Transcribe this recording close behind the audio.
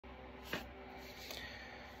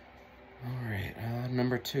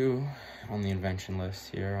Number 2 on the invention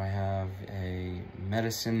list here, I have a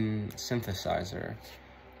medicine synthesizer,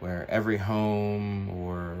 where every home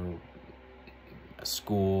or a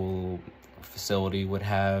school facility would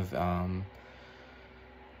have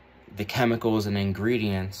the chemicals and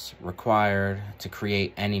ingredients required to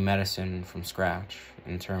create any medicine from scratch,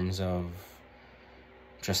 in terms of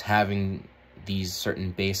just having these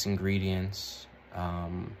certain base ingredients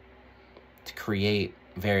to create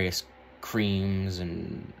various creams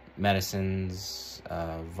and medicines,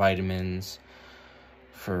 vitamins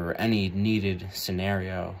for any needed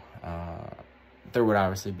scenario. There would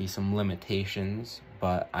obviously be some limitations,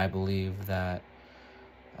 but I believe that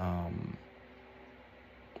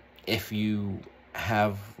if you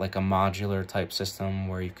have like a modular type system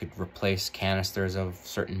where you could replace canisters of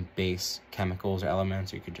certain base chemicals or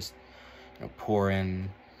elements, or you could just pour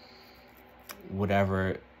in whatever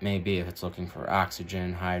it may be, if it's looking for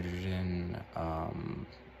oxygen, hydrogen,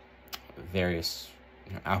 various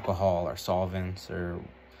alcohol or solvents, or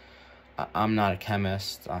I'm not a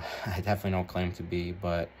chemist, I definitely don't claim to be,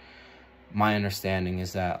 but my understanding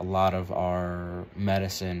is that a lot of our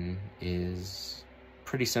medicine is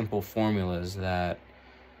pretty simple formulas that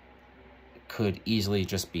could easily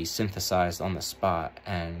just be synthesized on the spot,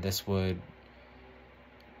 and this would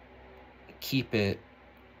keep it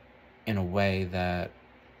in a way that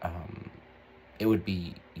it would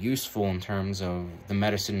be useful in terms of the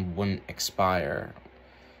medicine wouldn't expire.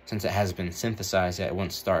 Since it has been synthesized, it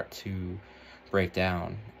wouldn't start to break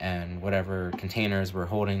down, and whatever containers we're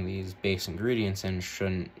holding these base ingredients in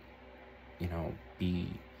shouldn't, be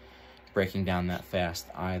breaking down that fast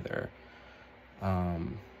either. I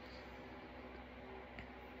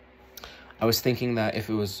was thinking that if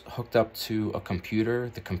it was hooked up to a computer,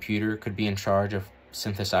 the computer could be in charge of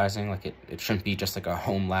synthesizing. Like it shouldn't be just like a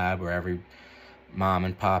home lab where every mom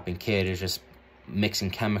and pop and kid is just mixing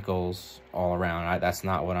chemicals all around. That's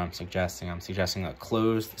not what I'm suggesting. I'm suggesting a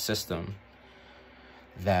closed system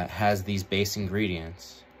that has these base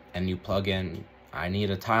ingredients, and you plug in, I need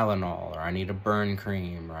a Tylenol, or I need a burn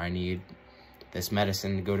cream, or I need this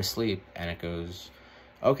medicine to go to sleep, and it goes,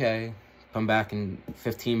 okay, come back in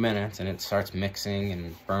 15 minutes, and it starts mixing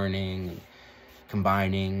and burning and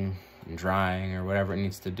combining and drying or whatever it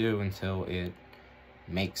needs to do until it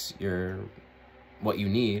makes what you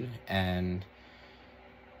need. And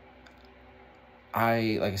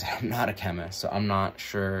like I said, I'm not a chemist, so I'm not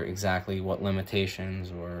sure exactly what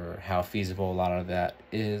limitations or how feasible a lot of that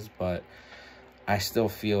is, but I still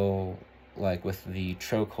feel like with the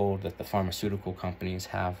chokehold that the pharmaceutical companies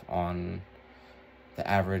have on the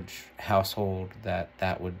average household,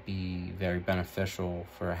 that would be very beneficial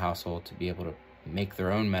for a household to be able to make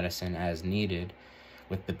their own medicine as needed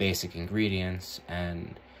with the basic ingredients,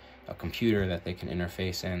 and a computer that they can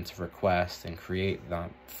interface in to request and create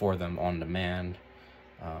them for them on demand.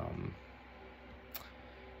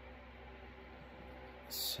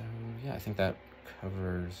 So yeah, I think that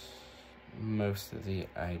covers most of the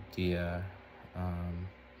idea.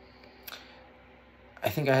 I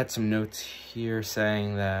think I had some notes here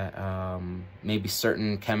saying that maybe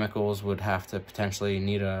certain chemicals would have to potentially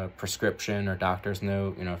need a prescription or doctor's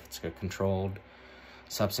note, if it's a controlled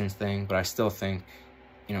substance thing. But I still think,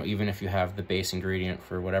 even if you have the base ingredient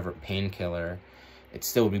for whatever painkiller, it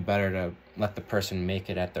still would be better to let the person make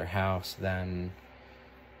it at their house than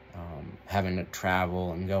having to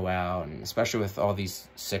travel and go out. And especially with all these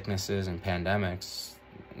sicknesses and pandemics,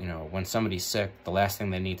 when somebody's sick, the last thing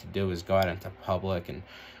they need to do is go out into public and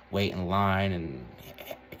wait in line and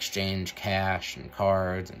exchange cash and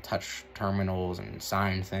cards and touch terminals and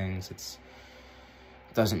sign things. It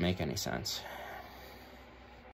doesn't make any sense.